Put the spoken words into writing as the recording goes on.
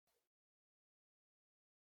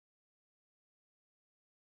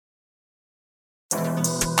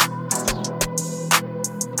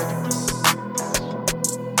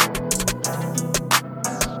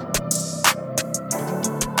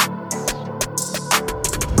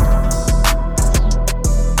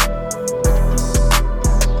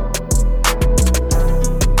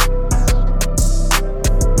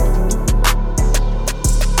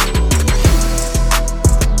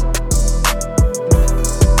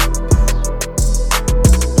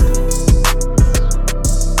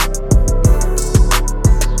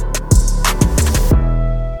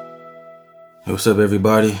What's up,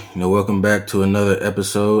 everybody? Welcome back to another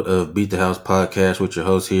episode of Beat the House Podcast with your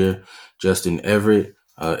host here, Justin Everett,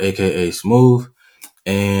 aka Smooth.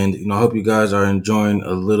 And I hope you guys are enjoying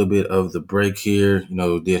a little bit of the break here.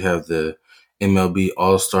 We did have the MLB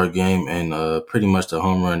All Star game and pretty much the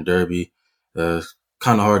Home Run Derby. Kind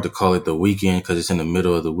of hard to call it the weekend because it's in the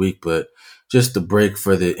middle of the week, but just the break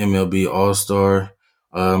for the MLB All Star.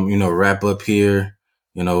 Wrap up here.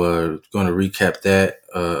 Going to recap that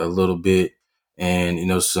a little bit, and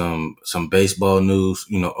some baseball news.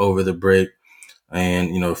 Over the break,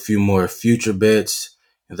 and a few more future bets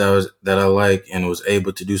that I like and was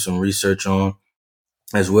able to do some research on,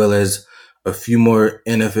 as well as a few more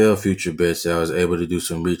NFL future bets that I was able to do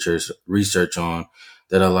some research on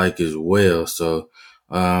that I like as well. So,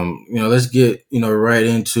 let's get right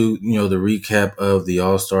into the recap of the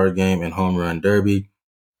All Star game and Home Run Derby.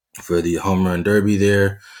 For the Home Run Derby,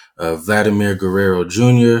 there, Vladimir Guerrero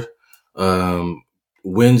Jr.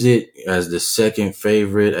 Wins it as the second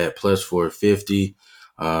favorite at plus 450.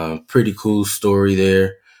 Pretty cool story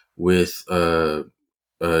there with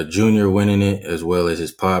Junior winning it as well as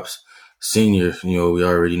his pops. Senior, we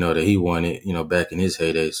already know that he won it, back in his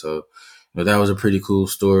heyday. So, that was a pretty cool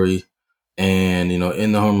story. And,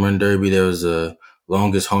 in the Home Run Derby, there was a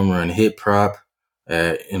longest home run hit prop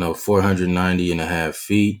at, 490 and a half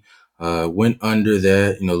feet. Went under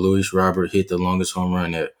that, Luis Robert hit the longest home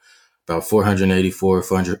run at about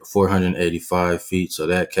 485 feet. So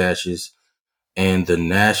that cashes. And the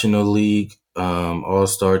National League All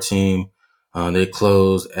Star team, they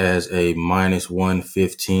closed as a minus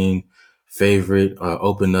 115 favorite,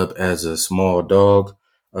 opened up as a small dog.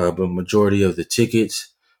 But majority of the tickets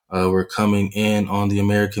were coming in on the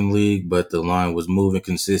American League, but the line was moving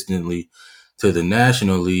consistently to the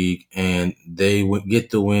National League, and they would get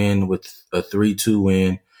the win with a 3-2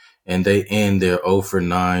 win, and they end their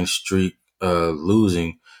 0-for-9 streak,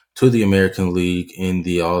 losing to the American League in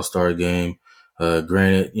the All Star game.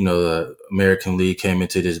 Granted, the American League came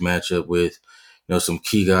into this matchup with, some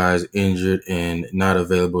key guys injured and not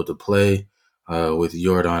available to play, with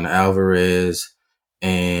Yordan Alvarez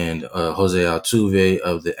and Jose Altuve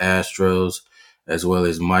of the Astros, as well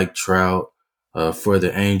as Mike Trout for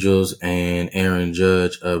the Angels and Aaron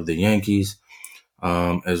Judge of the Yankees,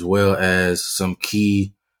 as well as some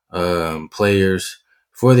key players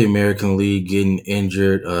for the American League getting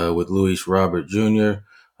injured, with Luis Robert Jr.,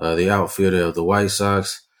 the outfielder of the White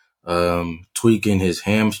Sox, tweaking his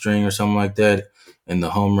hamstring or something like that in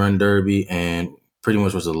the Home Run Derby, and pretty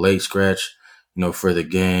much was a late scratch, for the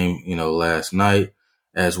game, last night,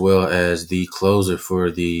 as well as the closer for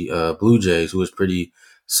the Blue Jays, who was pretty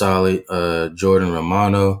solid, Jordan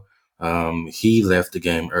Romano. He left the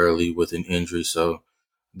game early with an injury, so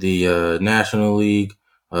the National League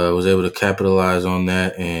was able to capitalize on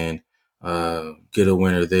that and get a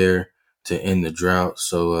winner there to end the drought.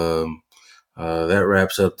 So that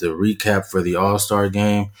wraps up the recap for the All Star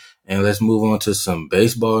game, and let's move on to some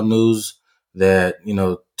baseball news that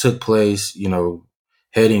took place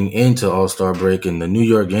heading into All Star break. In the New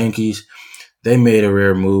York Yankees, they made a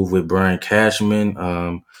rare move with Brian Cashman.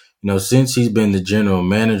 Since he's been the general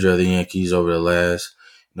manager of the Yankees over the last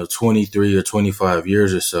 23 or 25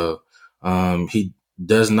 years or so, he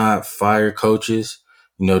does not fire coaches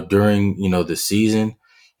during the season,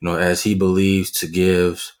 as he believes to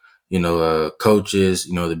give coaches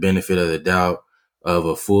the benefit of the doubt of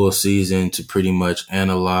a full season to pretty much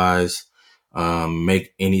analyze,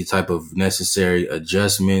 make any type of necessary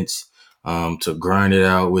adjustments, to grinding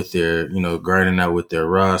out with their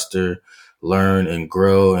roster, learn and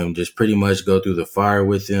grow, and just pretty much go through the fire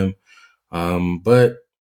with them. But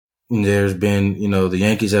there's been, the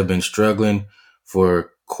Yankees have been struggling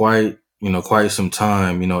for quite some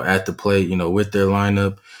time, at the plate, with their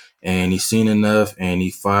lineup, and he's seen enough, and he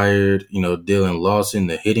fired, Dylan Lawson,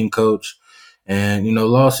 the hitting coach. And,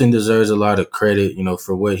 Lawson deserves a lot of credit,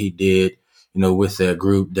 for what he did, with that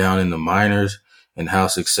group down in the minors, and how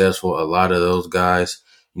successful a lot of those guys,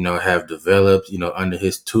 have developed, under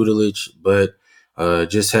his tutelage, but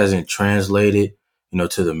just hasn't translated,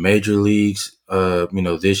 to the major leagues,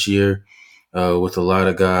 this year, with a lot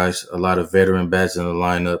of guys, a lot of veteran bats in the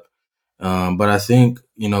lineup. But I think,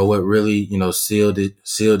 what really, sealed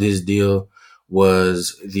his deal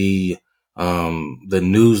was the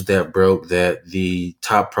news that broke that the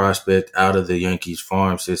top prospect out of the Yankees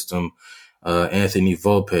farm system, Anthony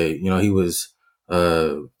Volpe, he was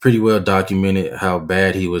pretty well documented how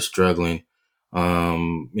bad he was struggling,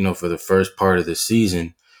 for the first part of the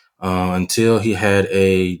season, until he had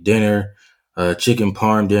a dinner, chicken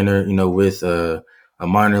parm dinner, with a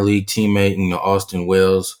minor league teammate, Austin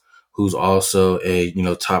Wells, who's also a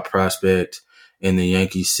top prospect in the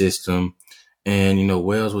Yankee system. And,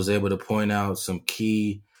 Wells was able to point out some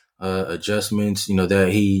key adjustments, that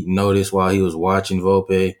he noticed while he was watching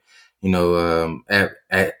Volpe,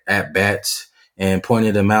 at bats, and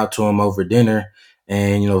pointed them out to him over dinner.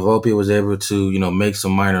 And, Volpe was able to, make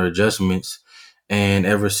some minor adjustments. And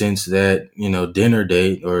ever since that, dinner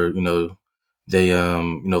date, or, they,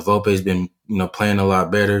 Volpe's been, playing a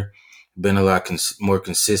lot better, been a lot more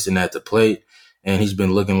consistent at the plate. And he's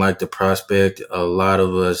been looking like the prospect a lot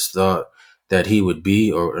of us thought that he would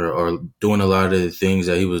be, or doing a lot of the things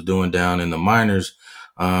that he was doing down in the minors.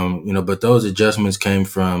 But those adjustments came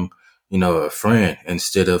from, a friend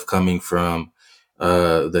instead of coming from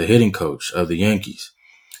the hitting coach of the Yankees.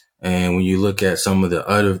 And when you look at some of the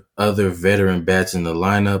other veteran bats in the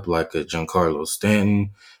lineup, like Giancarlo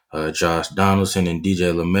Stanton, Josh Donaldson, and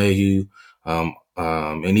DJ LeMahieu,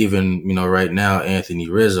 and even right now Anthony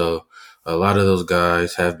Rizzo, a lot of those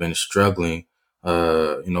guys have been struggling,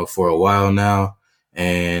 for a while now.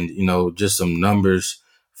 And just some numbers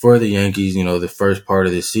for the Yankees. The first part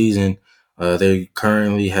of the season, they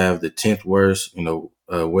currently have the 10th worst,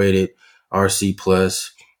 weighted RC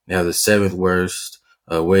plus. They have the 7th worst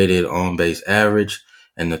weighted on base average,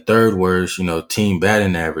 and the 3rd worst, team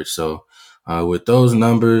batting average. So, with those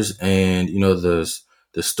numbers, and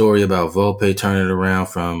the story about Volpe turning around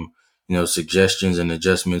from suggestions and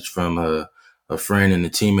adjustments from a friend and a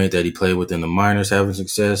teammate that he played with in the minors having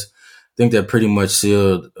success, I think that pretty much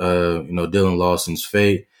sealed Dylan Lawson's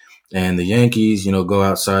fate. And the Yankees, go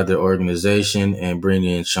outside their organization and bring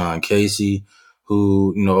in Sean Casey,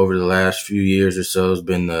 who over the last few years or so has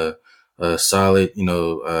been the solid,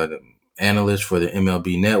 analyst for the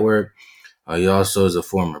MLB network. He also is a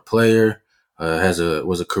former player,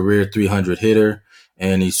 was a career 300 hitter,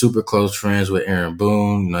 and he's super close friends with Aaron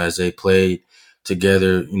Boone, as they played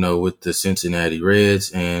together, with the Cincinnati Reds.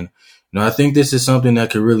 And, I think this is something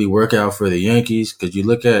that could really work out for the Yankees, because you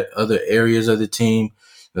look at other areas of the team,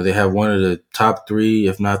 they have one of the top 3,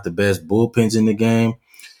 if not the best bullpens in the game.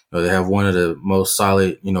 They have one of the most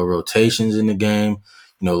solid, rotations in the game,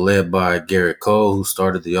 led by Garrett Cole, who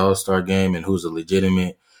started the All Star game and who's a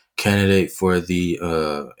legitimate candidate for the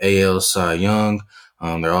AL Cy Young.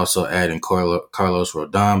 They're also adding Carlos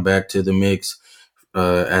Rodon back to the mix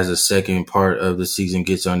as the second part of the season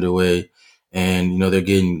gets underway. And, they're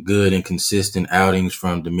getting good and consistent outings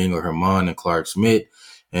from Domingo Germán and Clark Schmidt.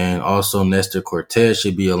 And also Nestor Cortez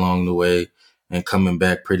should be along the way and coming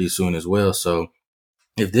back pretty soon as well. So,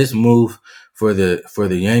 if this move for the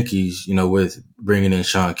Yankees, with bringing in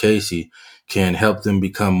Sean Casey, can help them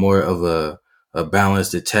become more of a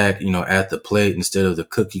balanced attack, at the plate instead of the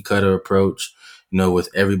cookie cutter approach, with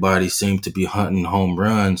everybody seem to be hunting home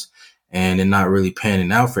runs and it not really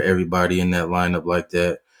panning out for everybody in that lineup like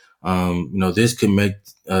that. This can make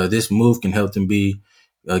this move can help them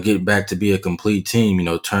get back to be a complete team,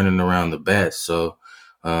 turning around the bats. So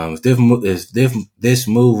if this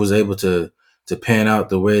move was able to pan out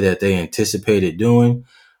the way that they anticipated doing.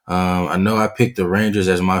 I know I picked the Rangers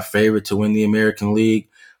as my favorite to win the American League,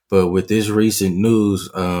 but with this recent news,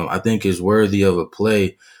 I think it's worthy of a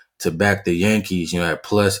play to back the Yankees, at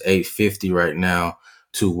plus 850 right now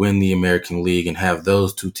to win the American League and have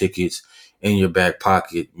those 2 tickets in your back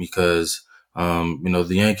pocket, because, the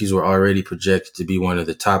Yankees were already projected to be one of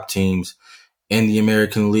the top teams in the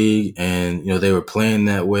American League. And, they were playing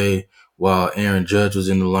that way while Aaron Judge was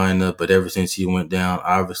in the lineup. But ever since he went down,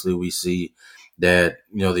 obviously we see that,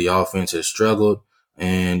 the offense has struggled.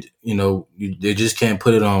 And, they just can't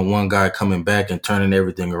put it on one guy coming back and turning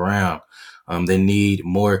everything around. They need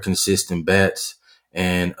more consistent bats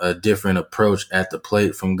and a different approach at the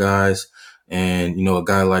plate from guys. And, a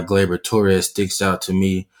guy like Gleyber Torres sticks out to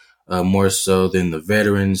me more so than the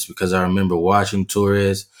veterans, because I remember watching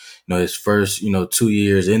Torres, his first, 2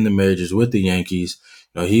 years in the majors with the Yankees.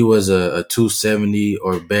 He was a 270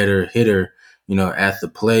 or better hitter, at the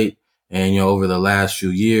plate. And, over the last few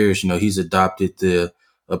years, he's adopted the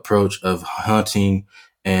approach of hunting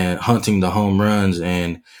the home runs.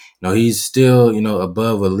 And, he's still,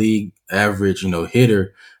 above a league average,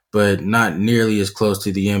 hitter, but not nearly as close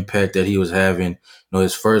to the impact that he was having,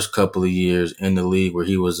 his first couple of years in the league, where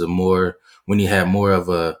he was when he had more of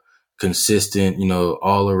a consistent,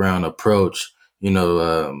 all around approach,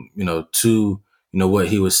 to, what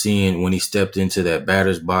he was seeing when he stepped into that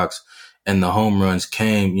batter's box, and the home runs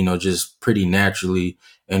came, just pretty naturally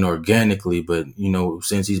and organically. But,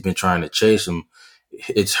 since he's been trying to chase them,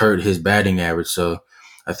 it's hurt his batting average. So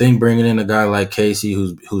I think bringing in a guy like Casey,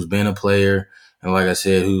 who's been a player, and like I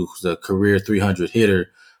said, who's a career 300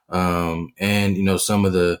 hitter, and, some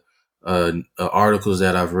of the articles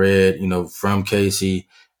that I've read, from Casey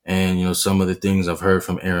And, some of the things I've heard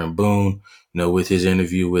from Aaron Boone, with his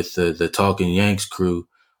interview with the Talking Yanks crew,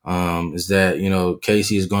 is that,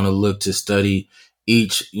 Casey is going to look to study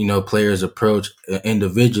each, player's approach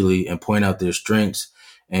individually and point out their strengths.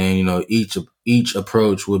 And, each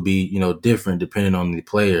approach would be, different depending on the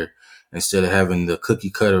player instead of having the cookie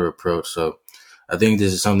cutter approach. So I think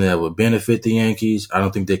this is something that would benefit the Yankees. I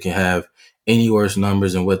don't think they can have any worse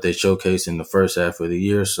numbers than what they showcased in the first half of the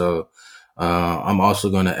year. So I'm also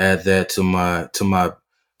going to add that to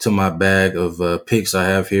my bag of picks I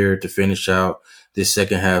have here to finish out this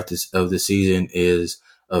second half of the season is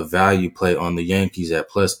a value play on the Yankees at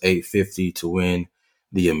plus 850 to win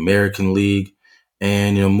the American League.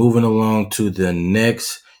 And, moving along to the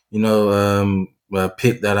next,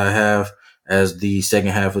 pick that I have as the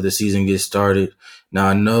second half of the season gets started. Now,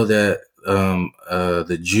 I know that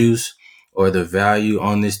the juice or the value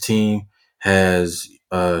on this team has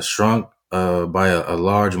shrunk by a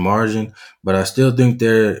large margin, but I still think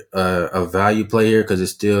they're a value play here because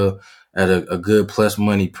it's still at a good plus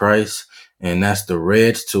money price, and that's the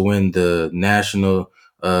Reds to win the National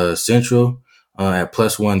Central at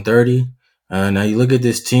plus 130. Now you look at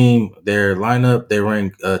this team, their lineup, they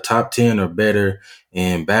rank top 10 or better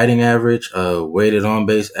in batting average, weighted on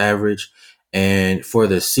base average, and for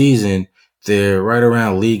the season, they're right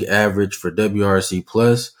around league average for WRC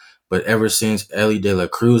plus. But ever since Ellie De La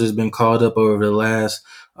Cruz has been called up over the last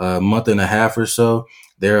month and a half or so,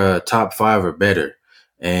 they're top 5 or better.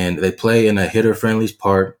 And they play in a hitter-friendly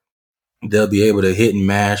park. They'll be able to hit and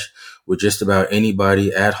mash with just about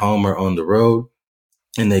anybody at home or on the road.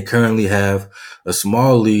 And they currently have a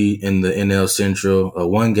small lead in the NL Central, a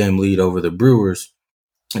 1-game lead over the Brewers.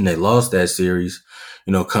 And they lost that series,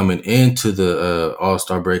 coming into the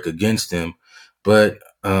All-Star break against them. But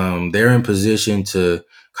they're in position to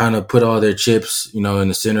kind of put all their chips, in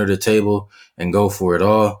the center of the table and go for it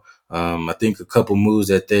all. I think a couple moves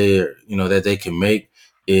that they can make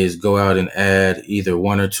is go out and add either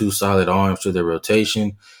one or two solid arms to their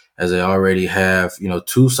rotation, as they already have,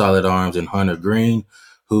 two solid arms in Hunter Green,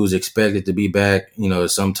 who's expected to be back,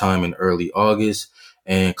 sometime in early August,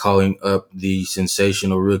 and calling up the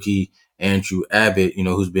sensational rookie Andrew Abbott,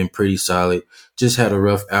 who's been pretty solid. Just had a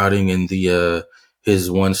rough outing in the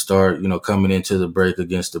his one start, coming into the break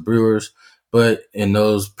against the Brewers. But in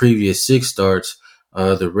those previous 6 starts,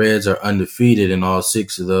 the Reds are undefeated in all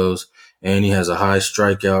 6 of those, and he has a high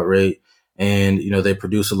strikeout rate, and they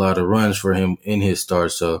produce a lot of runs for him in his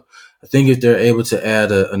starts. So I think if they're able to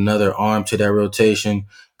add another arm to that rotation,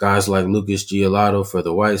 guys like Lucas Giolito for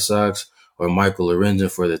the White Sox or Michael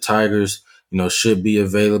Lorenzen for the Tigers, should be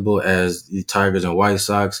available, as the Tigers and White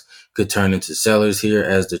Sox could turn into sellers here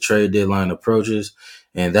as the trade deadline approaches.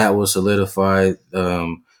 And that will solidify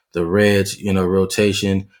the Reds,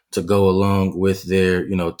 rotation to go along with their,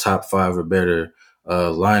 top 5 or better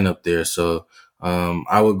lineup there. So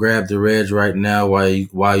I would grab the Reds right now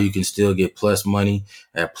while you can still get plus money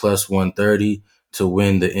at plus 130 to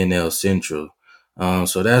win the NL Central.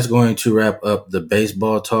 So that's going to wrap up the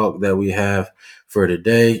baseball talk that we have for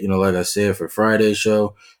today. Like I said, for Friday's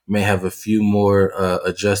show, may have a few more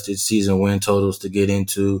adjusted season win totals to get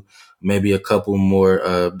into, maybe a couple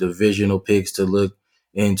more divisional picks to look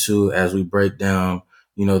into as we break down,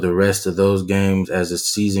 the rest of those games as the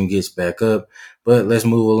season gets back up. But let's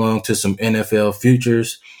move along to some NFL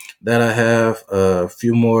futures that I have, a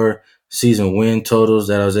few more season win totals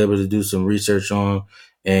that I was able to do some research on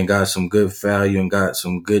and got some good value and got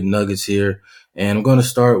some good nuggets here. And I'm going to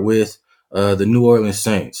start with the New Orleans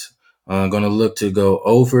Saints. I'm going to look to go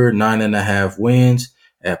over 9.5 wins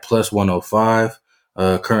at plus 105.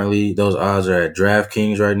 Currently, those odds are at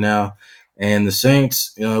DraftKings right now. And the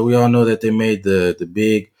Saints, we all know that they made the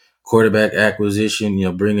big quarterback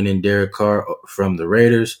acquisition, bringing in Derek Carr from the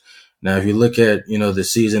Raiders. Now, if you look at, the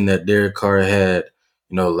season that Derek Carr had,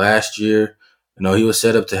 last year, he was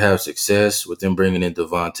set up to have success with them bringing in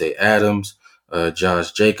Devontae Adams,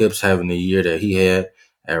 Josh Jacobs having the year that he had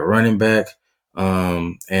at running back,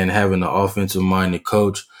 and having an offensive-minded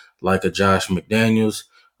coach like a Josh McDaniels.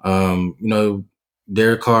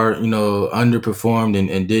 Derek Carr, underperformed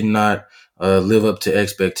and did not live up to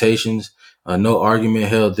expectations. No argument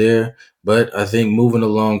held there. But I think moving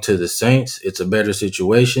along to the Saints, it's a better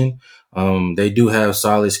situation. They do have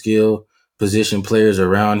solid skill position players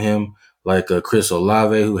around him, like Chris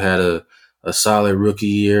Olave, who had a solid rookie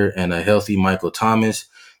year, and a healthy Michael Thomas.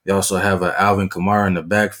 They also have Alvin Kamara in the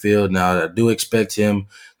backfield. Now, I do expect him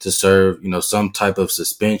to serve, some type of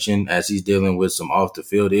suspension as he's dealing with some off the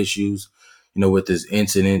field issues, with this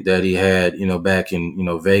incident that he had, back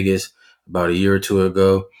in, Vegas about a year or two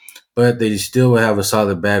ago. but they still will have a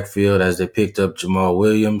solid backfield as they picked up Jamal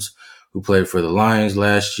Williams, who played for the Lions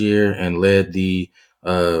last year and led the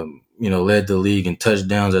league in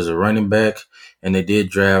touchdowns as a running back. And they did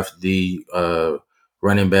draft the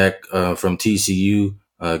running back from TCU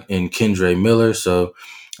in Kendre Miller. So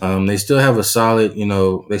they still have a solid,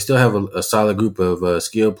 they still have a solid group of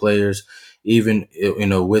skilled players, even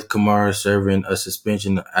with Kamara serving a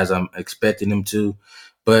suspension as I'm expecting him to.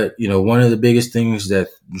 But one of the biggest things that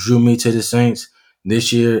drew me to the Saints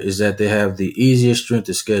this year is that they have the easiest strength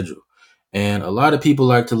of schedule, and a lot of people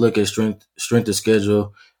like to look at strength of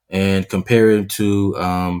schedule and compare it to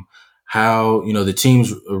how the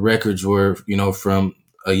team's records were from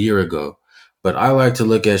a year ago. But I like to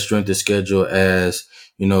look at strength of schedule as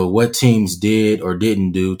what teams did or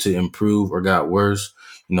didn't do to improve or got worse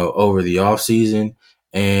over the offseason,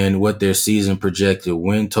 and what their season projected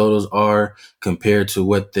win totals are compared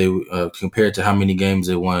to compared to how many games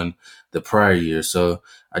they won the prior year. So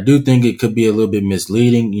I do think it could be a little bit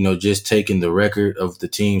misleading, just taking the record of the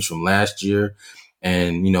teams from last year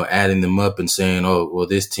and adding them up and saying, oh, well,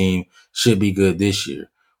 this team should be good this year.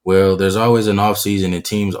 Well, there's always an off season, and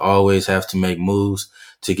teams always have to make moves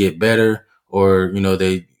to get better, or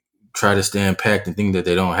they try to stand packed and think that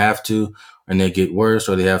they don't have to, and they get worse,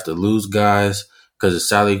 or they have to lose guys because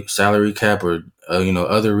of salary cap or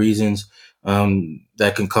other reasons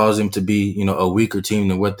that can cause them to be a weaker team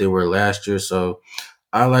than what they were last year. So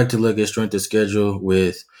I like to look at strength of schedule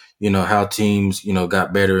with how teams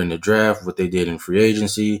got better in the draft, what they did in free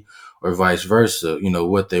agency, or vice versa.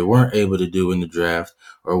 What they weren't able to do in the draft,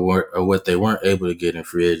 or what they weren't able to get in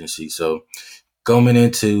free agency. So going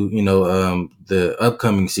into the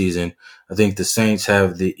upcoming season, I think the Saints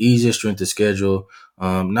have the easiest strength of schedule.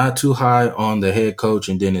 Not too high on the head coach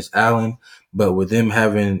and Dennis Allen, but with them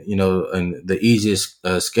having the easiest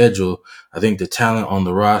schedule, I think the talent on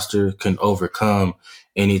the roster can overcome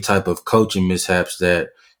any type of coaching mishaps that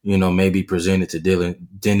may be presented to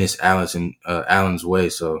Dennis Allen's way.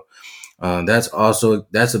 So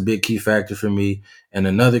that's a big key factor for me. And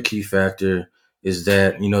another key factor is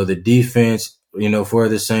that the defense for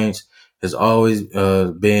the Saints has always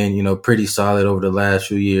been pretty solid over the last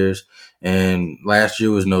few years, and last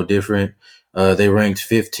year was no different. They ranked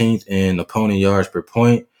 15th in opponent yards per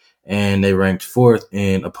point, and they ranked 4th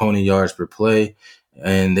in opponent yards per play,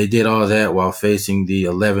 and they did all that while facing the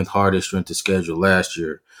 11th hardest strength of schedule last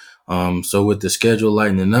year. So with the schedule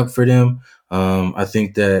lightening up for them, I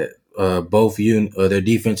think that their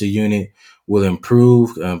defensive unit will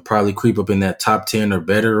improve, probably creep up in that top 10 or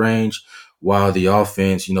better range, while the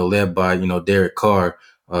offense, led by, Derek Carr,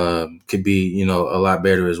 could be, a lot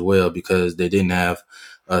better as well, because they didn't have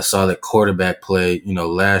a solid quarterback play,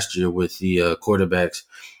 last year with the quarterbacks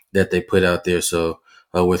that they put out there. So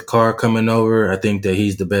with Carr coming over, I think that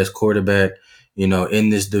he's the best quarterback, in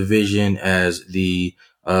this division, as the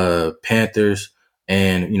Panthers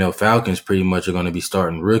and Falcons pretty much are going to be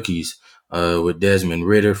starting rookies with Desmond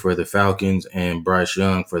Ridder for the Falcons and Bryce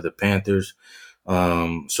Young for the Panthers.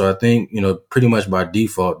 So I think pretty much by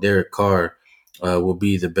default, Derek Carr will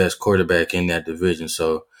be the best quarterback in that division.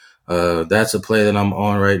 So that's a play that I'm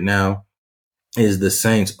on right now. Is the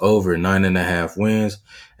Saints over 9.5 wins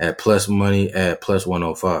at plus money at plus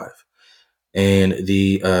 105. And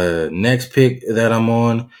the next pick that I'm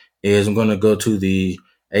on is I'm going to go to the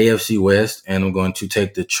AFC West, and I'm going to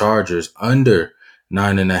take the Chargers under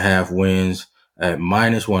 9.5 wins at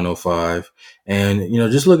minus 105. And,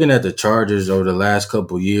 just looking at the Chargers over the last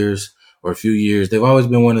couple years or a few years, they've always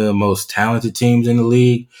been one of the most talented teams in the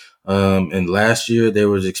league. And last year they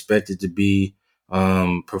was expected to be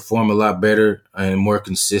perform a lot better and more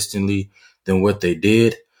consistently than what they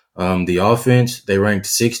did. The offense, they ranked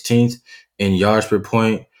 16th in yards per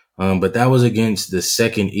point, but that was against the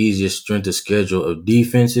second easiest strength of schedule of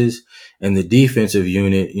defenses. And the defensive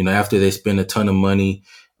unit, after they spent a ton of money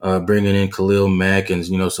bringing in Khalil Mack and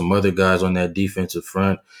some other guys on that defensive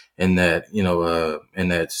front and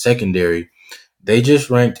that secondary, they just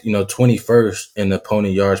ranked 21st in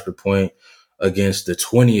opponent yards per point against the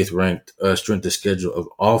 20th ranked strength of schedule of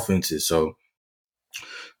offenses. So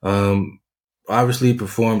um, obviously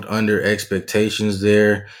performed under expectations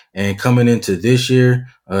there. And coming into this year,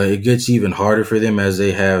 it gets even harder for them as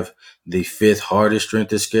they have the 5th hardest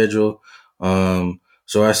strength of schedule.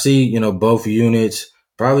 So I see, both units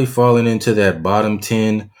probably falling into that bottom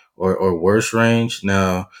 10 or worse range.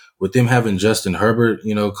 Now, with them having Justin Herbert,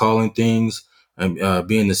 calling things and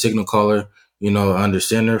being the signal caller, under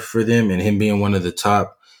center for them, and him being one of the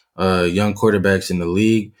top young quarterbacks in the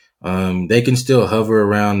league, they can still hover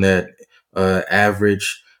around that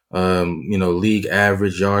average league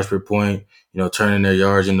average yards per point, turning their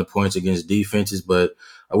yards into points against defenses. But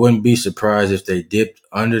I wouldn't be surprised if they dipped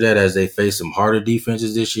under that as they face some harder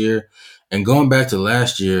defenses this year. And going back to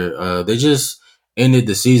last year, they just ended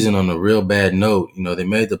the season on a real bad note. They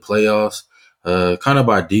made the playoffs, kind of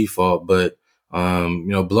by default, but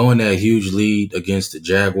blowing that huge lead against the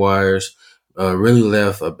Jaguars, really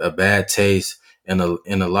left a bad taste in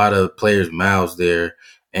a lot of players' mouths there.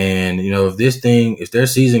 And, if their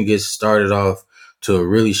season gets started off to a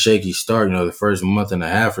really shaky start, the first month and a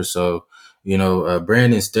half or so,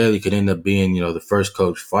 Brandon Staley could end up being, the first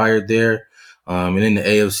coach fired there. And in the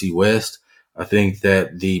AFC West, I think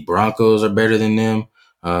that the Broncos are better than them.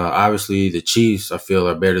 Obviously, the Chiefs, I feel,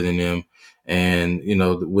 are better than them. And,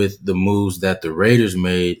 with the moves that the Raiders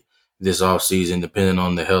made this offseason, depending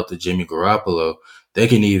on the health of Jimmy Garoppolo, they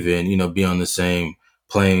can even, be on the same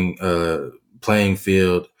playing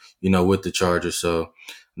field, with the Chargers. So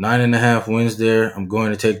 9.5 wins there. I'm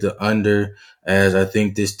going to take the under, as I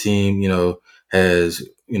think this team, has,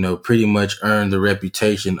 pretty much earned the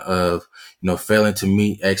reputation of, failing to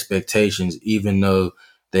meet expectations, even though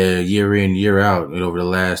they're year in, year out, over the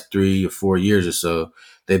last 3 or 4 years or so.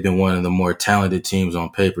 They've been one of the more talented teams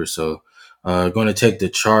on paper. So, going to take the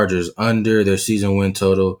Chargers under their season win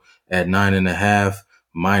total at 9.5,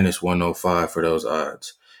 minus 105 for those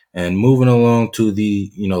odds. And moving along to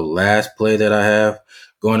the, last play that I have,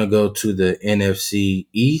 going to go to the NFC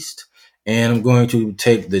East, and I'm going to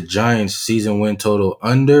take the Giants season win total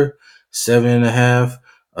under 7.5,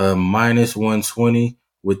 minus 120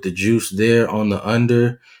 with the juice there on the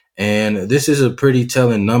under. And this is a pretty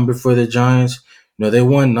telling number for the Giants. They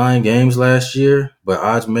won 9 games last year, but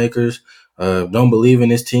odds makers don't believe in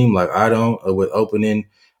this team like I don't, with opening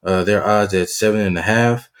their odds at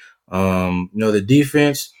 7.5. The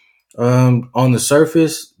defense, on the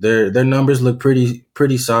surface, their numbers look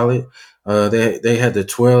pretty solid. They had the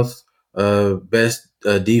 12th best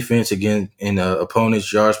defense again in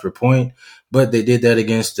opponents' yards per point, but they did that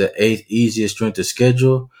against the 8th easiest strength of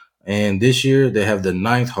schedule. And this year they have the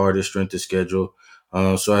 9th hardest strength of schedule.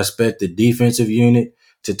 So I expect the defensive unit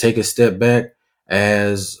to take a step back,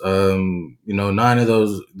 as 9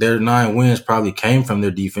 of their 9 wins probably came from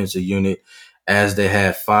their defensive unit, as they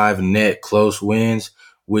had 5 net close wins,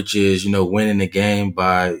 which is, winning the game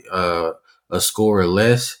by a score or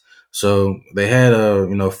less. So they had,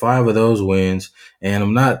 5 of those wins. And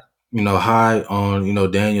I'm not, high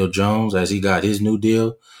on, Daniel Jones, as he got his new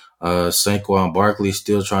deal. Saquon Barkley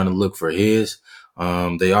still trying to look for his.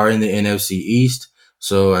 They are in the NFC East.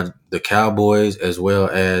 So the Cowboys, as well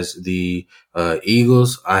as the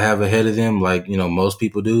Eagles, I have ahead of them, like, most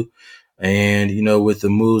people do. And, with the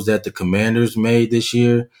moves that the Commanders made this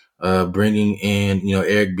year, bringing in,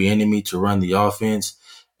 Eric Bieniemy to run the offense,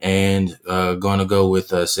 and going to go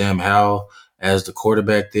with Sam Howell as the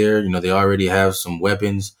quarterback there. They already have some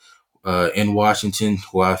weapons in Washington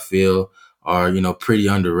who I feel are, pretty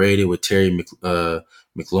underrated, with Terry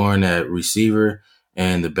McLaurin at receiver,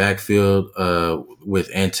 and the backfield with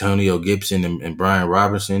Antonio Gibson and Brian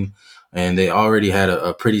Robinson. And they already had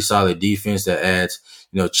a pretty solid defense that adds,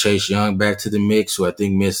 Chase Young back to the mix, who I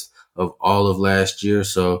think missed of all of last year.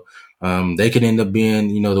 So they could end up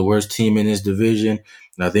being, the worst team in this division.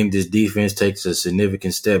 And I think this defense takes a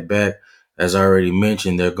significant step back. As I already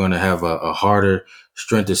mentioned, they're going to have a harder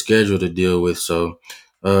strength of schedule to deal with. So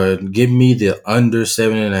give me the under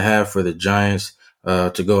 7.5 for the Giants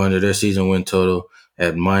to go under their season win total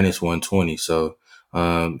at minus 120. So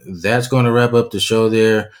that's going to wrap up the show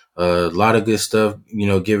there. A lot of good stuff,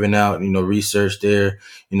 giving out, research there,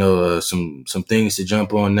 some things to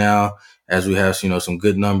jump on now, as we have, some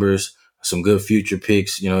good numbers, some good future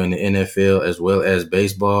picks, in the NFL as well as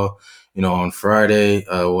baseball. On Friday,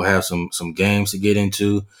 we'll have some games to get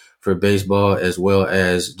into for baseball, as well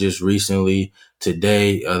as just recently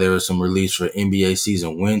today, there was some release for NBA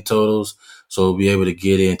season win totals. So we'll be able to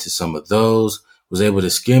get into some of those. Was able to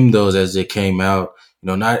skim those as they came out.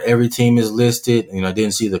 Not every team is listed. I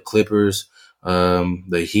didn't see the Clippers,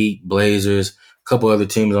 the Heat, Blazers, a couple other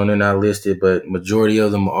teams on there not listed, but majority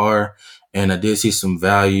of them are. And I did see some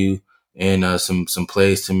value in some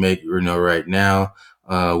plays to make, right now,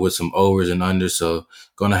 with some overs and unders. So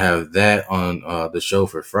going to have that on the show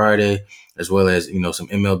for Friday, as well as, some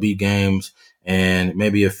MLB games and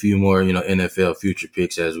maybe a few more, NFL future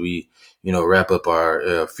picks as we, wrap up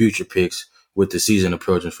our future picks with the season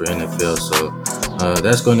approaching for NFL. So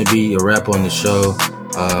that's going to be a wrap on the show.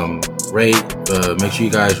 Make sure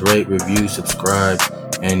you guys rate, review, subscribe,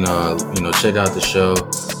 and check out the show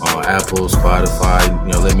on Apple, Spotify.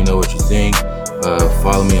 Let me know what you think.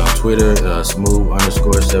 Follow me on Twitter,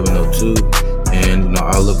 smooth_702. And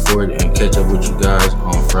I'll look forward and catch up with you guys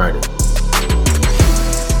on Friday.